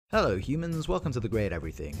Hello humans, welcome to The Great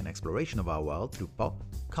Everything, an exploration of our world through pop,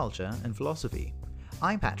 culture and philosophy.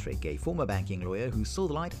 I'm Patrick, a former banking lawyer who saw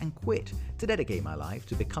the light and quit to dedicate my life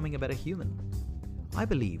to becoming a better human. I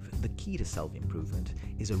believe the key to self-improvement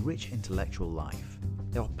is a rich intellectual life.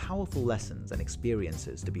 There are powerful lessons and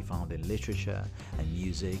experiences to be found in literature and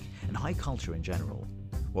music and high culture in general,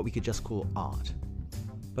 what we could just call art.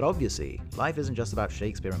 But obviously, life isn't just about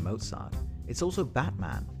Shakespeare and Mozart. It's also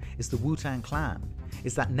Batman, it's the Wu-Tang Clan,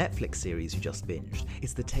 it's that Netflix series you just binged,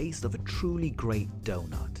 it's the taste of a truly great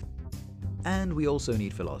donut. And we also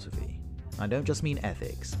need philosophy. I don't just mean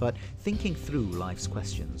ethics, but thinking through life's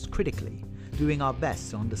questions critically, doing our best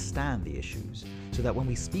to understand the issues, so that when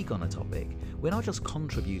we speak on a topic, we're not just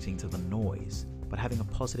contributing to the noise, but having a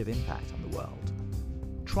positive impact on the world.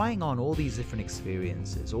 Trying on all these different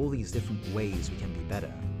experiences, all these different ways we can be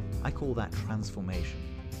better, I call that transformation.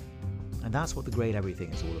 And that's what The Great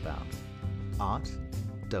Everything is all about. Art,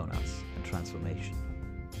 donuts, and transformation.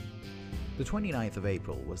 The 29th of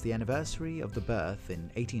April was the anniversary of the birth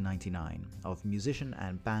in 1899 of musician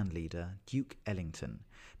and band leader Duke Ellington,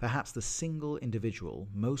 perhaps the single individual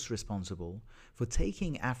most responsible for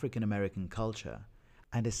taking African American culture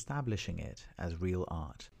and establishing it as real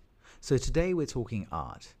art. So today we're talking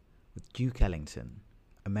art with Duke Ellington,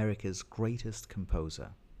 America's greatest composer.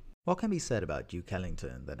 What can be said about Duke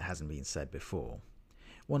Ellington that hasn't been said before?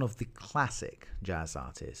 One of the classic jazz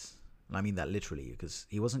artists. And I mean that literally because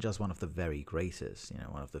he wasn't just one of the very greatest,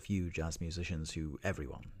 one of the few jazz musicians who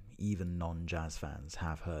everyone, even non-jazz fans,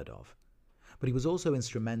 have heard of. But he was also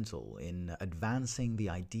instrumental in advancing the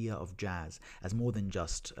idea of jazz as more than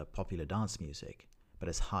just popular dance music, but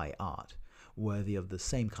as high art, worthy of the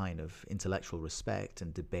same kind of intellectual respect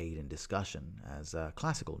and debate and discussion as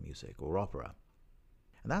classical music or opera.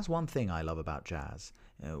 And that's one thing I love about jazz,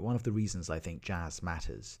 one of the reasons I think jazz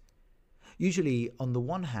matters. Usually, on the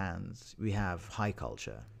one hand, we have high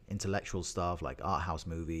culture, intellectual stuff like art house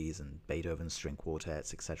movies and Beethoven's string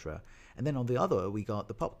quartets, etc. And then on the other, we got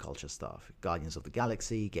the pop culture stuff, Guardians of the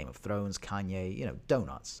Galaxy, Game of Thrones, Kanye,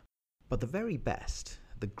 donuts. But the very best,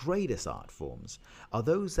 the greatest art forms are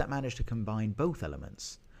those that manage to combine both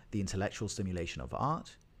elements, the intellectual stimulation of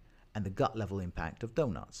art and the gut-level impact of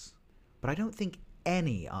donuts. But I don't think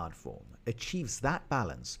any art form achieves that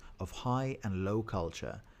balance of high and low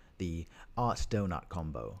culture, the art-donut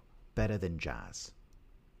combo, better than jazz.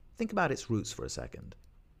 Think about its roots for a second.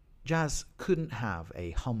 Jazz couldn't have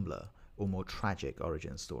a humbler or more tragic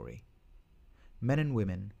origin story. Men and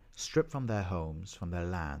women stripped from their homes, from their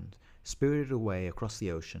land, spirited away across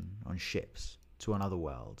the ocean on ships to another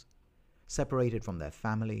world, separated from their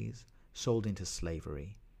families, sold into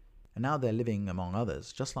slavery. And now they're living among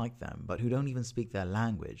others just like them, but who don't even speak their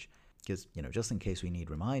language. Because, just in case we need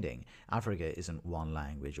reminding, Africa isn't one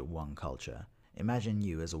language or one culture. Imagine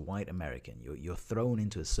you as a white American. You're thrown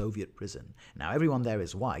into a Soviet prison. Now everyone there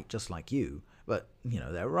is white, just like you, but,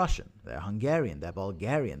 they're Russian, they're Hungarian, they're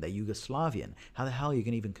Bulgarian, they're Yugoslavian. How the hell are you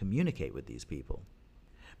going to even communicate with these people?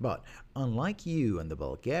 But unlike you and the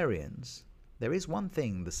Bulgarians, there is one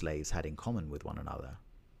thing the slaves had in common with one another.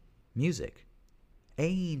 Music.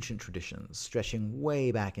 Ancient traditions stretching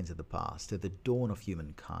way back into the past to the dawn of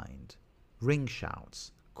humankind. Ring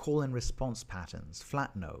shouts, call and response patterns,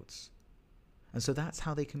 flat notes. And so that's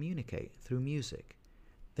how they communicate, through music.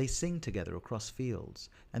 They sing together across fields,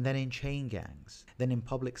 and then in chain gangs, then in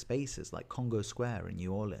public spaces like Congo Square in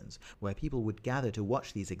New Orleans, where people would gather to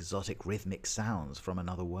watch these exotic rhythmic sounds from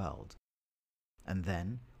another world. And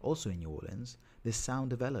then, also in New Orleans, this sound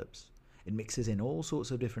develops. It mixes in all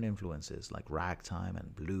sorts of different influences like ragtime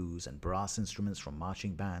and blues and brass instruments from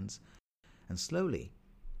marching bands. And slowly,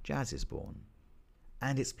 jazz is born.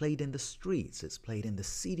 And it's played in the streets, it's played in the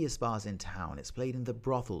seediest bars in town, it's played in the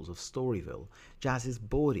brothels of Storyville. Jazz is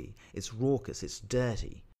bawdy, it's raucous, it's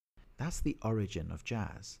dirty. That's the origin of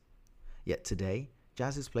jazz. Yet today,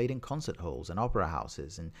 jazz is played in concert halls and opera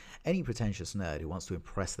houses, and any pretentious nerd who wants to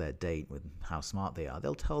impress their date with how smart they are,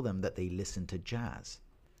 they'll tell them that they listen to jazz.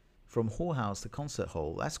 From whorehouse to concert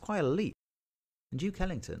hall, that's quite a leap. And Duke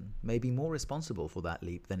Ellington may be more responsible for that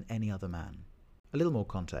leap than any other man. A little more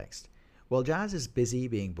context. While jazz is busy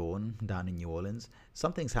being born down in New Orleans,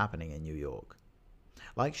 something's happening in New York.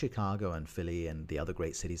 Like Chicago and Philly and the other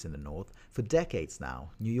great cities in the north, for decades now,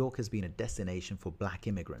 New York has been a destination for black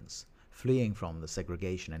immigrants, fleeing from the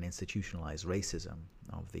segregation and institutionalized racism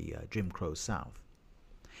of the Jim Crow South.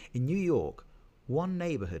 In New York, one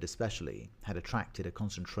neighborhood especially had attracted a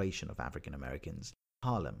concentration of African Americans,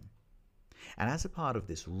 Harlem. And as a part of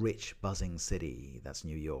this rich, buzzing city that's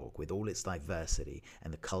New York, with all its diversity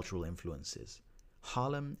and the cultural influences,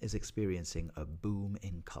 Harlem is experiencing a boom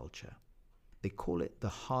in culture. They call it the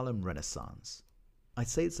Harlem Renaissance. I'd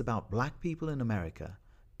say it's about black people in America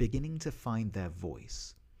beginning to find their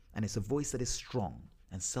voice, and it's a voice that is strong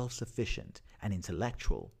and self-sufficient and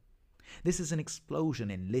intellectual. This is an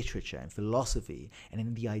explosion in literature and philosophy and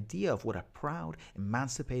in the idea of what a proud,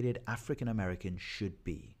 emancipated African American should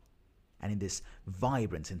be. And in this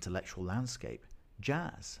vibrant intellectual landscape,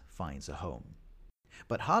 jazz finds a home.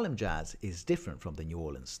 But Harlem jazz is different from the New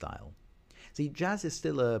Orleans style. See, jazz is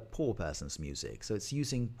still a poor person's music, so it's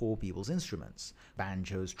using poor people's instruments.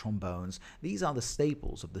 Banjos, trombones, these are the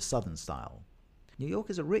staples of the Southern style. New York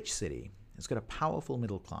is a rich city. It's got a powerful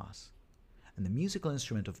middle class. And the musical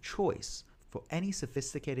instrument of choice for any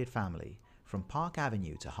sophisticated family from Park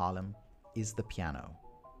Avenue to Harlem is the piano.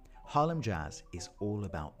 Harlem jazz is all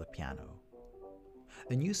about the piano.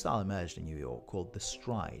 A new style emerged in New York called the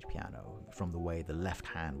stride piano, from the way the left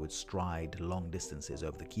hand would stride long distances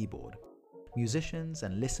over the keyboard. Musicians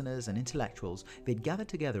and listeners and intellectuals, they'd gather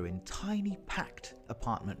together in tiny packed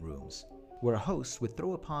apartment rooms, where a host would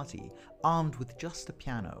throw a party armed with just a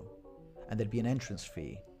piano, and there'd be an entrance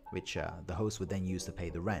fee, which the host would then use to pay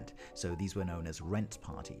the rent, so these were known as rent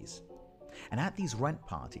parties. And at these rent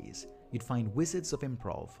parties, you'd find wizards of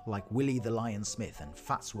improv like Willie the Lion Smith and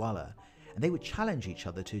Fats Waller, and they would challenge each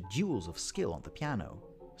other to duels of skill on the piano,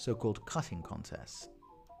 so-called cutting contests.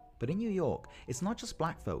 But in New York, it's not just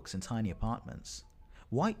black folks in tiny apartments.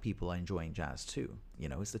 White people are enjoying jazz too. You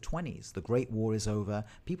know, it's the 20s, the Great War is over,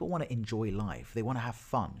 people want to enjoy life, they want to have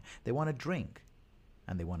fun, they want to drink,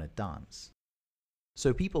 and they want to dance.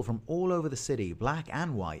 So people from all over the city, black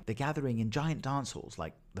and white, they're gathering in giant dance halls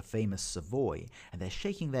like the famous Savoy, and they're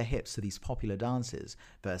shaking their hips to these popular dances,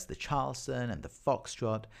 first the Charleston and the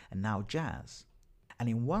Foxtrot, and now jazz. And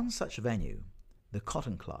in one such venue, the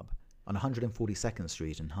Cotton Club, on 142nd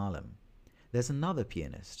Street in Harlem, there's another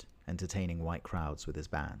pianist entertaining white crowds with his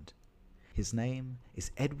band. His name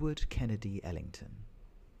is Edward Kennedy Ellington.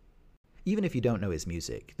 Even if you don't know his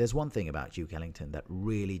music, there's one thing about Duke Ellington that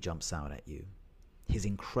really jumps out at you: his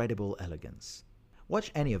incredible elegance.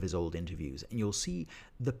 Watch any of his old interviews and you'll see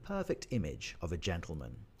the perfect image of a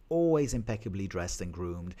gentleman, always impeccably dressed and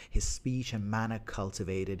groomed, his speech and manner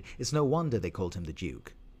cultivated. It's no wonder they called him the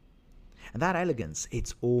Duke. And that elegance,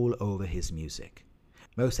 it's all over his music.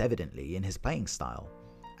 Most evidently in his playing style.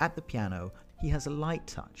 At the piano, he has a light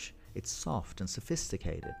touch. It's soft and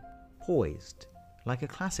sophisticated, poised, like a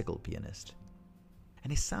classical pianist.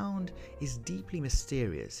 And his sound is deeply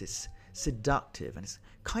mysterious, it's seductive, and it's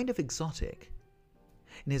kind of exotic.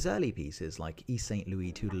 In his early pieces like East St.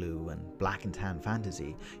 Louis Toodaloo and Black and Tan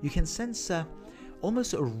Fantasy, you can sense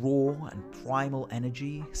almost a raw and primal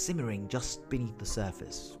energy simmering just beneath the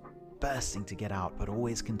surface, bursting to get out but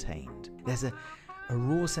always contained. There's a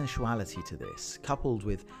raw sensuality to this, coupled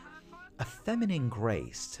with a feminine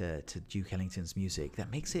grace to Duke Ellington's music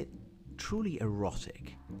that makes it truly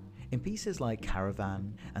erotic. In pieces like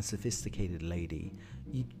Caravan and Sophisticated Lady,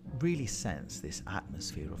 you really sense this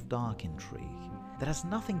atmosphere of dark intrigue that has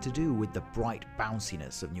nothing to do with the bright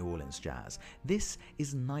bounciness of New Orleans jazz. This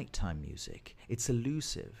is nighttime music. It's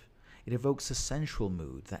elusive. It evokes a sensual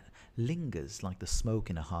mood that lingers like the smoke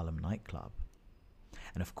in a Harlem nightclub.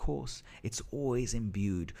 And of course, it's always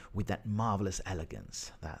imbued with that marvelous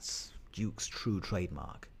elegance that's Duke's true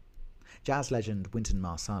trademark. Jazz legend Wynton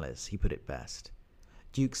Marsalis, he put it best: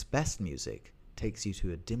 Duke's best music takes you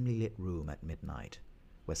to a dimly lit room at midnight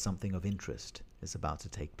where something of interest is about to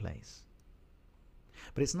take place.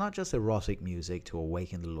 But it's not just erotic music to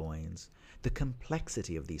awaken the loins. The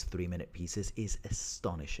complexity of these 3-minute pieces is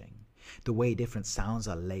astonishing. The way different sounds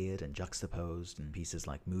are layered and juxtaposed in pieces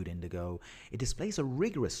like Mood Indigo, it displays a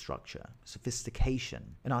rigorous structure,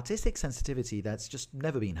 sophistication, an artistic sensitivity that's just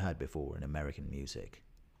never been heard before in American music.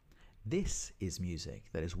 This is music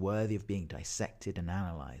that is worthy of being dissected and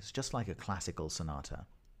analyzed, just like a classical sonata.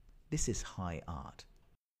 This is high art.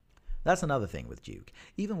 That's another thing with Duke.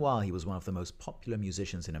 Even while he was one of the most popular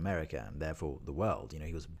musicians in America, and therefore the world,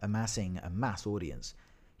 he was amassing a mass audience,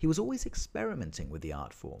 he was always experimenting with the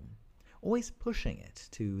art form, always pushing it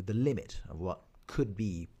to the limit of what could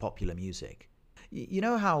be popular music. You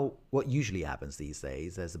know how what usually happens these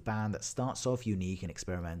days, there's a band that starts off unique and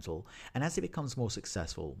experimental, and as it becomes more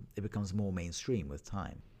successful, it becomes more mainstream with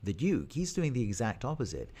time. The Duke, he's doing the exact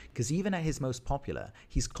opposite, because even at his most popular,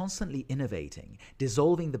 he's constantly innovating,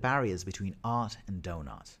 dissolving the barriers between art and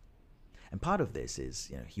donut. And part of this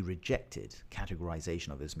is, he rejected categorization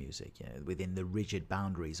of his music, within the rigid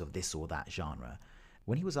boundaries of this or that genre.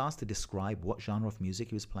 When he was asked to describe what genre of music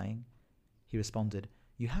he was playing, he responded,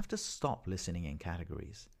 "You have to stop listening in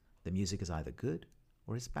categories. The music is either good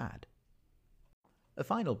or it's bad." A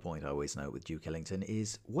final point I always note with Duke Ellington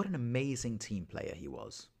is what an amazing team player he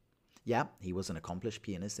was. Yeah, he was an accomplished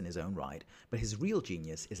pianist in his own right, but his real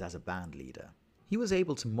genius is as a band leader. He was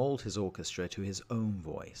able to mold his orchestra to his own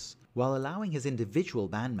voice, while allowing his individual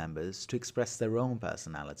band members to express their own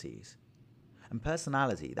personalities. And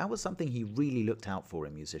personality, that was something he really looked out for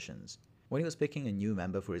in musicians. When he was picking a new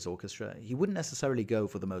member for his orchestra, he wouldn't necessarily go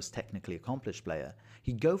for the most technically accomplished player.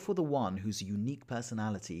 He'd go for the one whose unique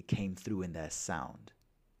personality came through in their sound.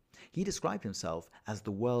 He described himself as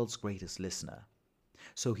the world's greatest listener.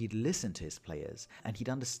 So he'd listen to his players, and he'd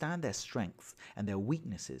understand their strengths and their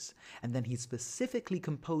weaknesses, and then he'd specifically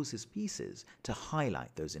compose his pieces to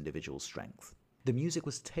highlight those individual strengths. The music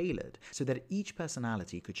was tailored so that each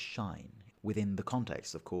personality could shine, within the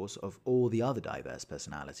context, of course, of all the other diverse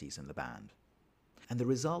personalities in the band. And the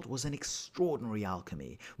result was an extraordinary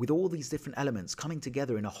alchemy, with all these different elements coming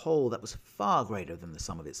together in a whole that was far greater than the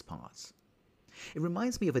sum of its parts. It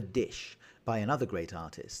reminds me of a dish by another great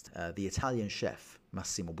artist, the Italian chef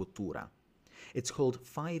Massimo Bottura. It's called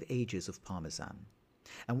 5 Ages of Parmesan.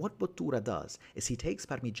 And what Bottura does is he takes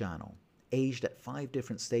Parmigiano, aged at 5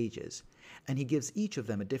 different stages, and he gives each of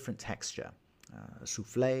them a different texture. A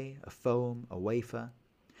souffle, a foam, a wafer,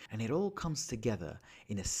 and it all comes together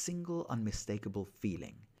in a single unmistakable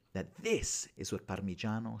feeling that this is what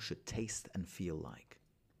Parmigiano should taste and feel like.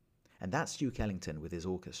 And that's Duke Ellington with his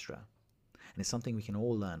orchestra, and it's something we can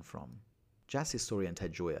all learn from. Jazz historian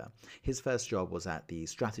Ted Gioia, his first job was at the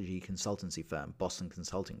strategy consultancy firm Boston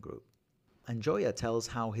Consulting Group. And Gioia tells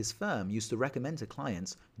how his firm used to recommend to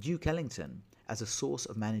clients Duke Ellington as a source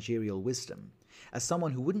of managerial wisdom, as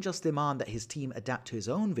someone who wouldn't just demand that his team adapt to his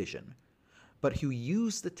own vision, but who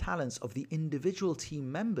used the talents of the individual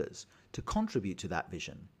team members to contribute to that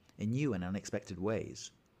vision in new and unexpected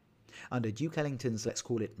ways. Under Duke Ellington's, let's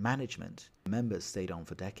call it management, members stayed on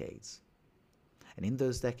for decades. And in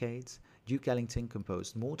those decades, Duke Ellington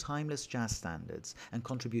composed more timeless jazz standards and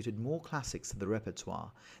contributed more classics to the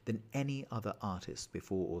repertoire than any other artist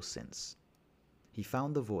before or since. He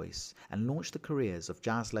found the voice and launched the careers of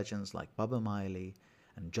jazz legends like Bubba Miley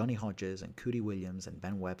and Johnny Hodges and Cootie Williams and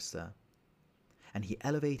Ben Webster. And he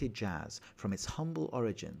elevated jazz from its humble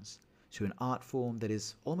origins to an art form that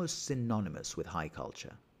is almost synonymous with high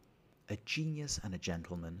culture. A genius and a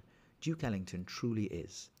gentleman, Duke Ellington truly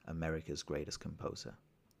is America's greatest composer.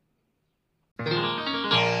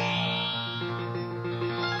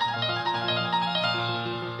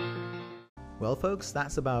 Well folks,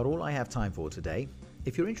 that's about all I have time for today.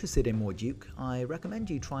 If you're interested in more Duke, I recommend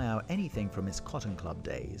you try out anything from his Cotton Club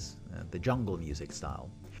days, the jungle music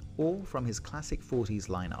style, or from his classic 40s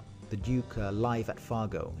lineup. The Duke live at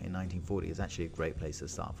Fargo in 1940 is actually a great place to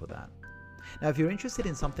start for that. Now if you're interested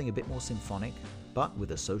in something a bit more symphonic, but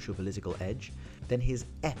with a socio-political edge, then his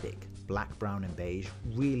epic Black, Brown and Beige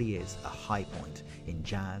really is a high point in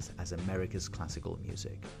jazz as America's classical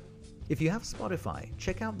music. If you have Spotify,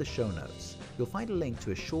 check out the show notes. You'll find a link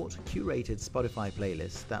to a short, curated Spotify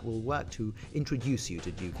playlist that will work to introduce you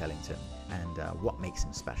to Duke Ellington and what makes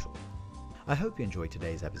him special. I hope you enjoyed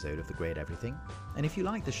today's episode of The Great Everything, and if you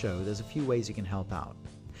like the show, there's a few ways you can help out.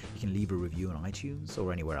 You can leave a review on iTunes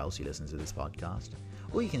or anywhere else you listen to this podcast,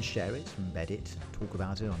 or you can share it, embed it, talk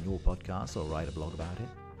about it on your podcast or write a blog about it.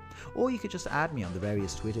 Or you could just add me on the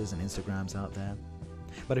various Twitters and Instagrams out there.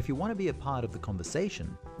 But if you want to be a part of the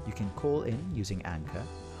conversation, you can call in using Anchor,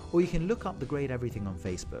 or you can look up The Great Everything on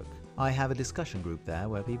Facebook. I have a discussion group there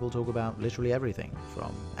where people talk about literally everything,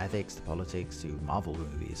 from ethics to politics to Marvel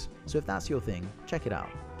movies. So if that's your thing, check it out.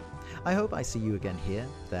 I hope I see you again here,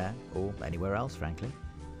 there, or anywhere else, frankly.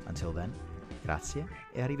 Until then, grazie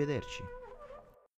e arrivederci.